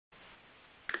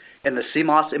In the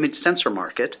CMOS image sensor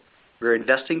market, we're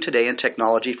investing today in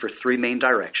technology for three main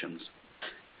directions.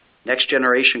 Next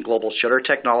generation global shutter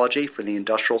technology for the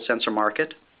industrial sensor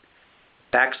market,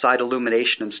 backside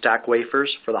illumination and stack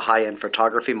wafers for the high-end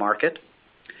photography market,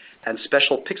 and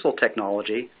special pixel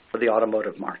technology for the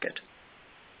automotive market.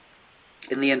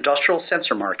 In the industrial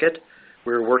sensor market,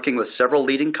 we're working with several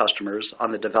leading customers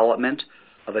on the development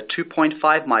of a 2.5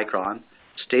 micron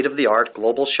state-of-the-art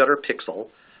global shutter pixel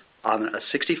on a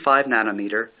 65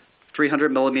 nanometer,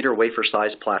 300 millimeter wafer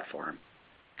size platform.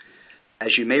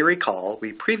 As you may recall,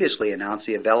 we previously announced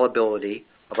the availability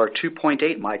of our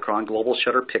 2.8 micron global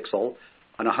shutter pixel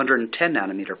on a 110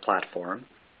 nanometer platform,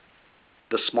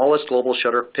 the smallest global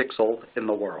shutter pixel in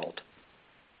the world.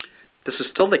 This is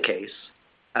still the case,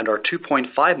 and our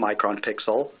 2.5 micron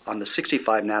pixel on the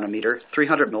 65 nanometer,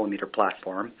 300 millimeter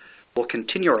platform will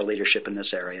continue our leadership in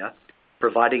this area,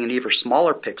 providing an even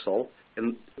smaller pixel,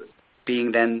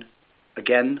 being then,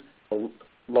 again, the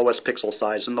lowest pixel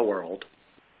size in the world,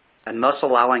 and thus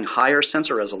allowing higher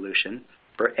sensor resolution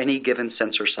for any given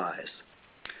sensor size.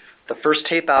 The first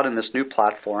tape out in this new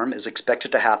platform is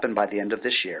expected to happen by the end of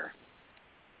this year.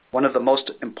 One of the most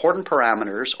important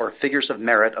parameters or figures of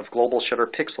merit of global shutter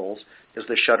pixels is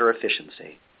the shutter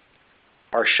efficiency.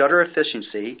 Our shutter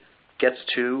efficiency gets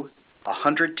to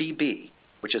 100 dB,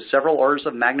 which is several orders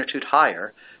of magnitude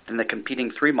higher than the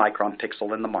competing 3 micron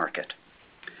pixel in the market.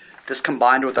 This,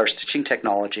 combined with our stitching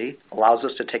technology, allows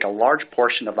us to take a large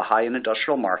portion of the high-end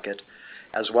industrial market,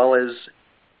 as well as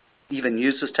even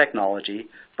use this technology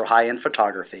for high-end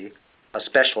photography,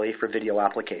 especially for video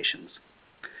applications.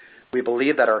 We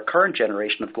believe that our current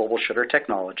generation of global shutter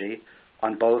technology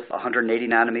on both 180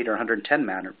 nanometer and 110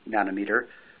 nanometer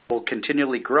will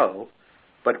continually grow,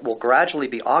 but will gradually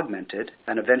be augmented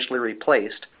and eventually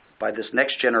replaced by this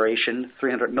next generation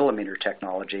 300 millimeter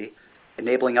technology,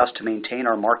 enabling us to maintain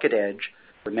our market edge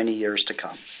for many years to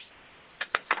come.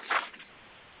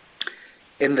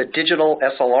 In the digital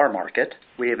SLR market,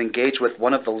 we have engaged with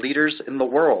one of the leaders in the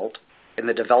world in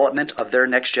the development of their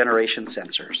next generation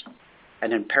sensors,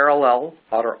 and in parallel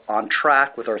are on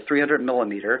track with our 300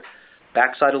 millimeter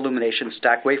backside illumination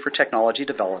stack wafer technology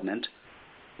development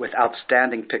with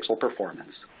outstanding pixel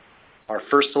performance. Our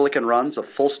first silicon runs of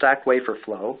full stack wafer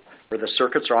flow, where the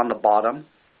circuits are on the bottom,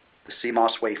 the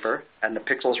CMOS wafer, and the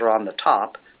pixels are on the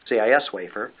top, CIS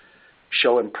wafer,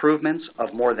 show improvements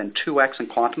of more than 2x in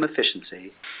quantum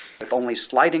efficiency, with only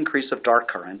slight increase of dark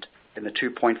current in the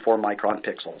 2.4 micron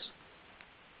pixels.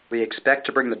 We expect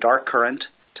to bring the dark current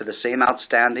to the same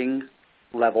outstanding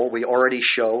level we already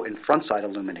show in front-side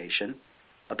illumination,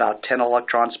 about 10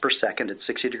 electrons per second at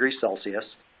 60 degrees Celsius,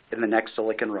 in the next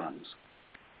silicon runs.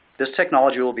 This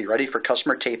technology will be ready for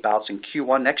customer tape-outs in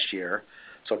Q1 next year,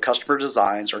 so customer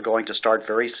designs are going to start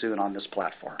very soon on this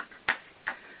platform.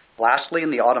 Lastly, in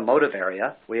the automotive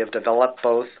area, we have developed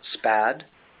both SPAD,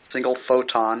 single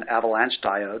photon avalanche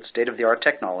diode, state-of-the-art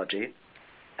technology,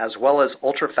 as well as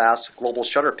ultra-fast global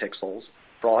shutter pixels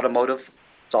for automotive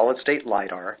solid-state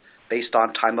LiDAR based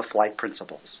on time-of-flight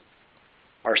principles.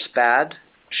 Our SPAD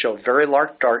show very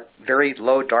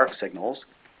low dark signals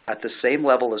at the same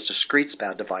level as discrete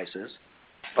SPAD devices,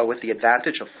 but with the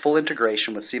advantage of full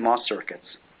integration with CMOS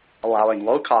circuits, allowing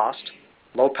low cost,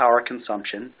 low power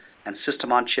consumption, and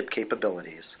system-on-chip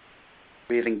capabilities.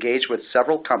 We have engaged with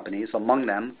several companies, among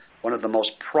them one of the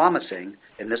most promising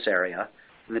in this area,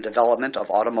 in the development of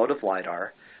automotive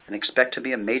LiDAR, and expect to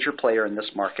be a major player in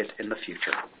this market in the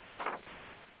future.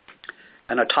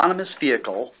 An autonomous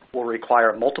vehicle will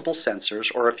require multiple sensors,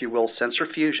 or if you will, sensor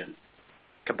fusion,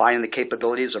 combining the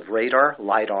capabilities of radar,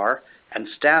 LiDAR, and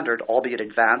standard, albeit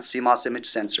advanced, CMOS image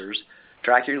sensors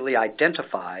to accurately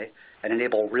identify and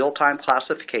enable real-time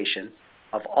classification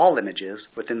of all images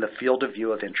within the field of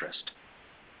view of interest.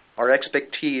 Our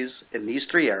expertise in these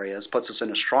three areas puts us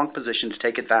in a strong position to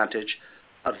take advantage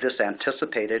of this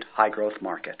anticipated high-growth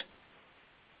market.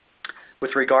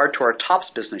 With regard to our TOPS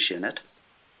business unit,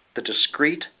 the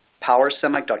discrete power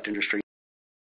semiconductor industry